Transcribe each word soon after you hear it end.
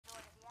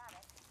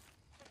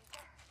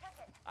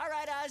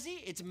Ozzy,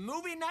 it's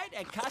movie night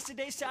at Casa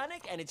de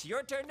Sonic, and it's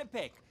your turn to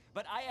pick.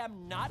 But I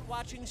am not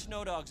watching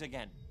Snow Dogs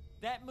again.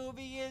 That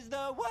movie is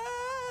the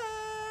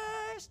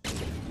worst!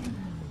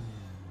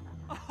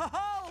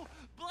 Oh,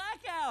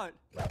 blackout!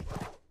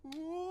 Ozzy!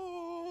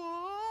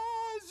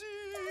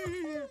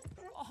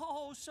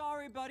 Oh,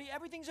 sorry, buddy.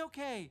 Everything's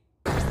okay.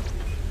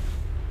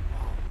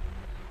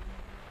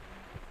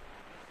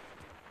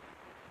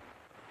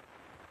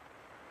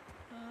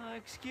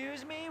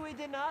 Excuse me, we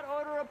did not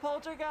order a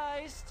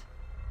poltergeist.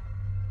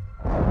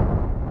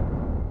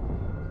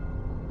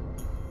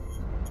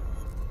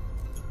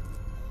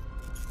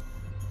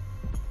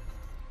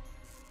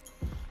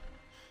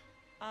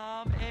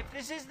 If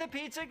this is the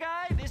pizza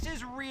guy, this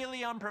is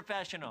really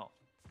unprofessional.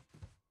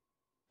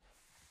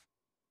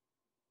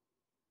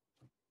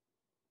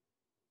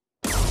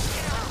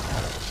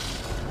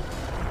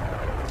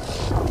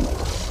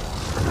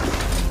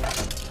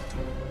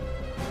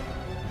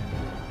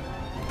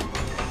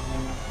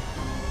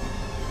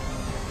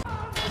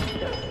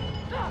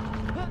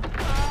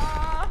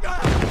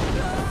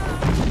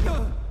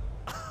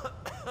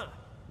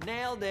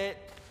 Nailed it.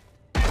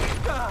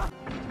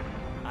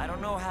 I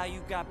don't know how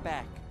you got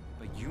back,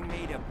 but you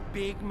made a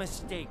big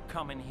mistake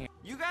coming here.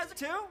 You guys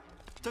too?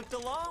 Took the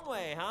long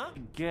way, huh?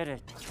 Get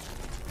it.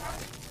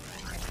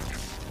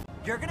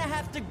 You're gonna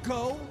have to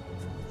go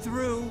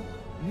through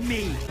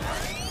me.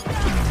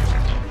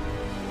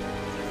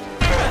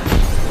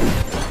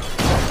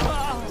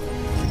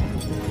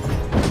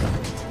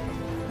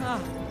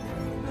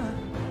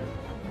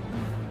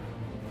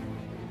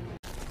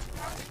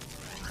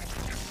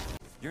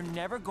 You're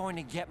never going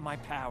to get my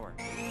power.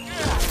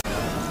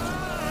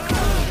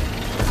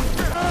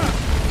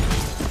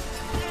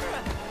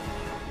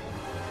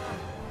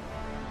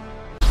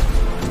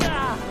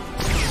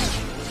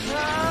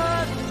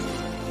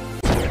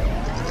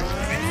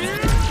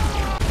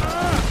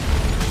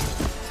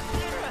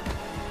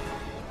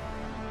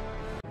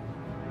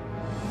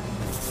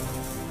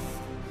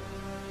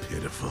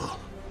 Pitiful.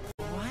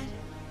 What?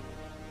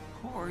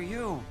 Who are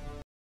you?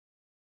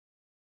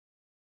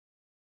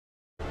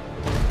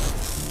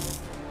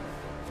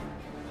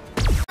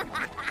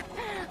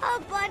 A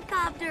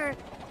budcopter!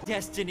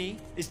 Destiny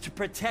is to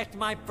protect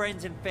my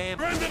friends and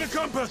family. Friend of the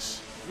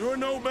compass! You're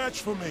no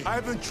match for me.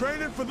 I've been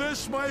training for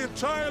this my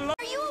entire life.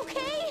 Are you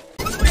okay?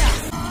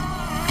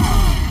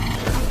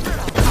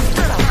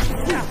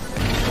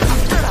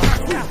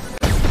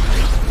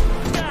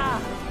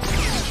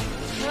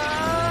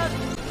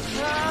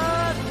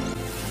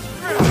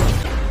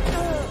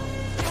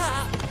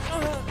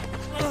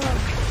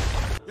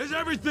 Is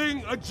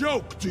everything a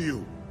joke to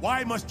you?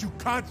 Why must you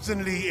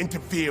constantly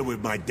interfere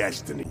with my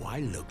destiny? I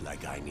look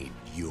like I need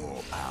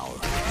your power.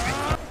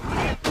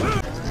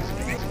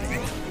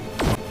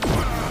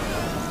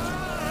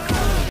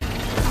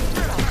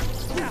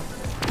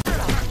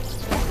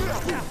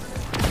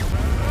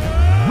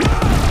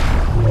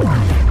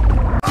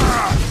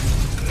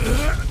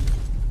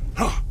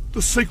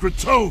 The sacred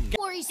tome!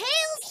 Glory's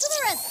Tails to the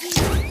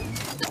rescue!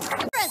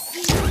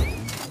 Rescue!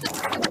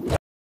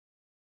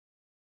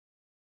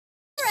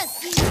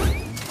 Rescue!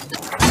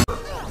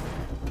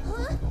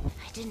 Huh?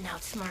 I didn't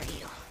outsmart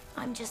you.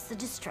 I'm just the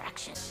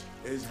distraction.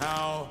 Is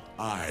how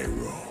I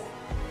roll.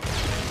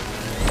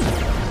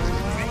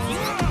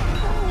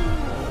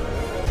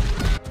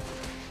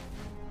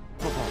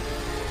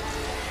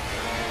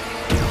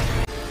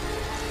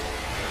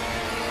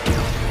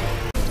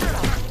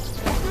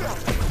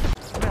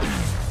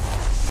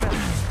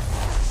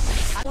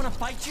 I want to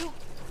fight you,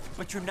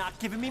 but you're not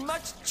giving me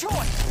much choice.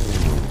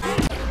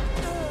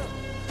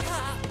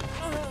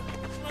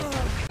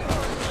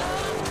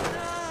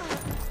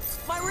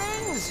 My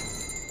rings!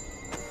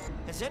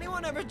 Has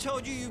anyone ever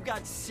told you you've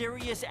got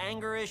serious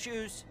anger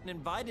issues?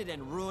 Invited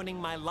and ruining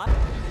my life?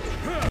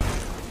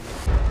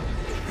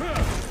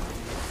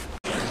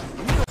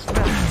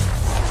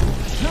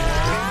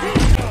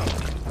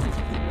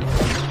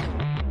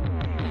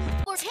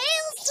 Or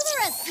Tails to the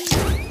rescue!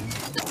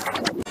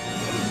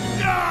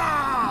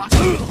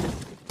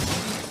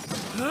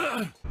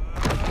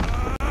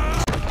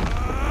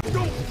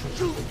 Don't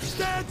you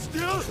stand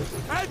still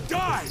and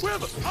die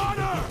with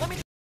honor! Let me...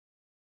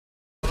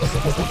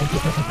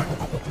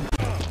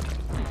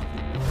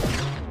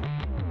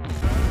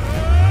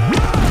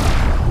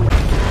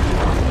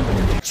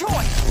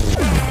 Choice!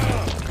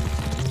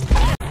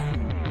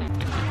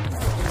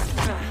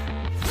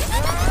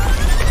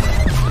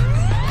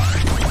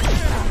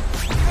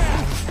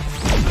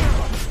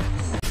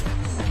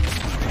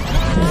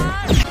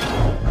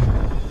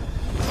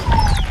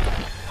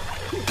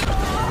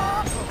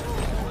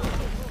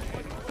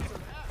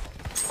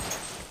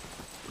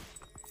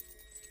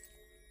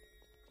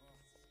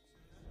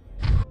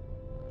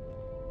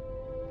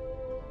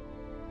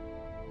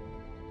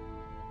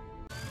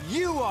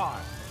 You are!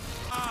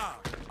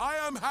 I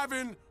am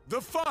having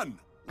the fun!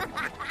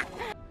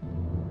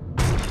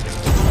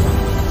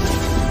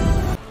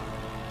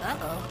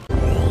 Uh-oh.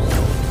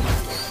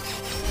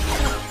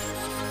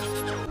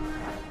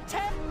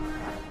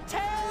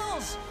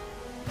 Tails!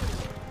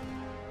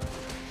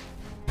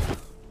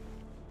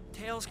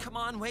 Tails, come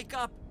on, wake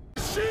up.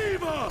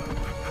 Shiva!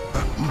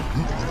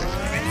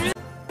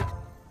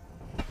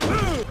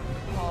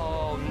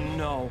 Oh,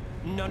 no.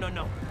 No, no,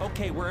 no.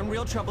 Okay, we're in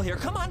real trouble here.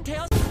 Come on,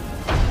 Tails.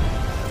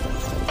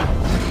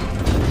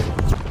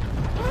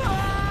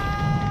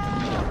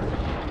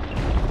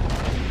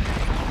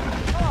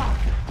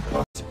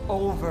 It's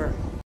over.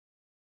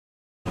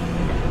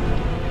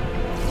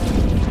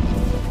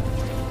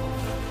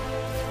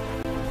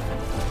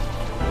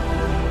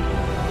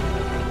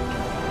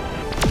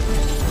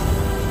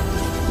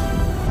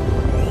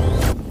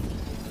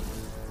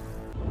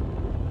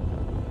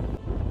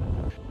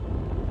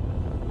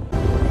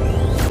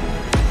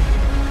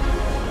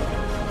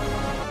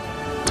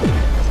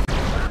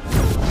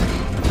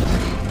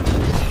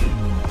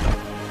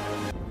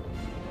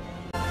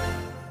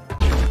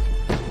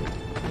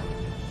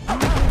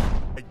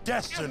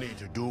 Destiny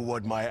to do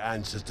what my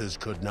ancestors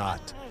could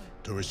not,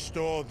 to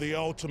restore the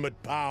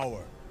ultimate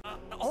power.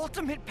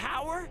 Ultimate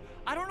power?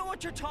 I don't know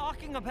what you're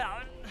talking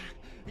about.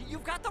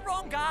 You've got the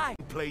wrong guy.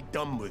 Play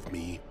dumb with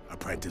me,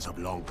 apprentice of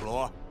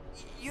Longclaw.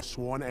 You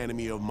sworn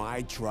enemy of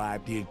my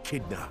tribe, the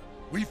Echidna.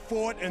 We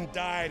fought and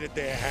died at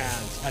their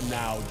hands, and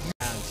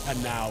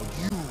now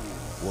you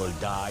will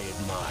die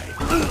at mine.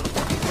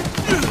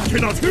 I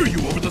cannot hear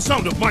you over the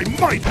sound of my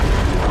might!